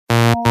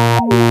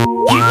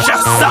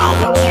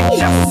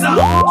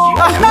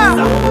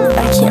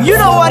You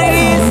know what it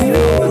is?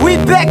 We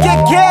back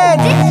again.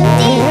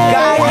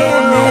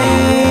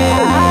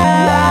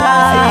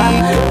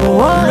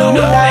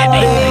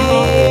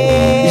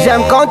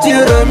 J'aime quand tu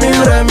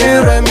remues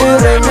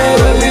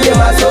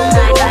ma sauce.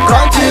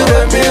 Quand tu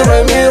remues ma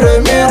sauce.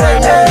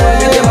 Quand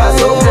tu remues ma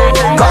sauce.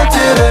 Quand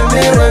tu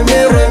remues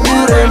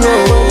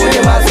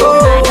ma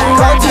sauce.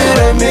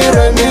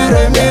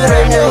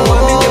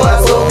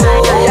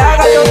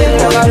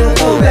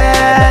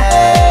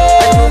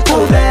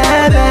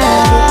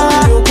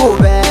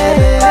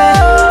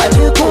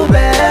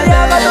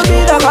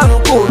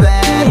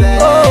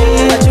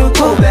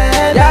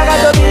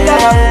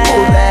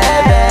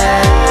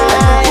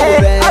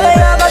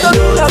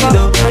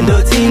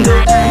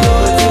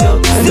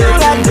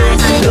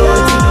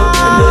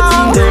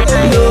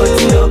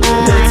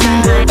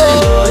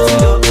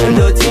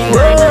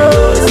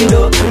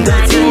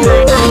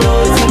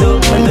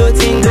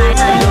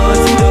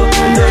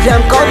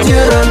 J'aime quand tu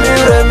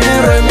remues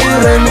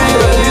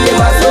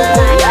ma sauce.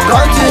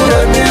 Quand tu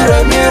remues ma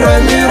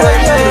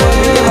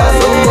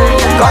sauce.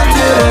 Quand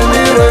tu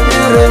remues ma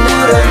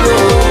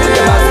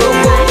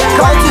sauce.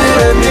 Quand tu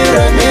remues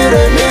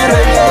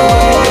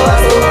ma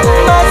sauce.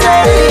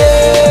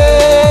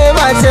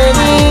 Ma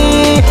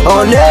chérie,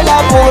 on est là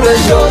pour le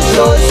show.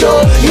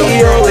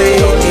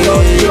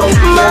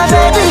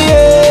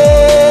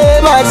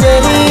 Ma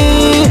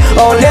chérie,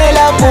 on est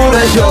là pour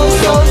le show.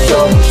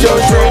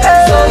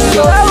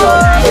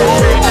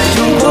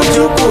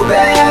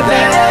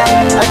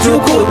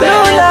 Chuku baby,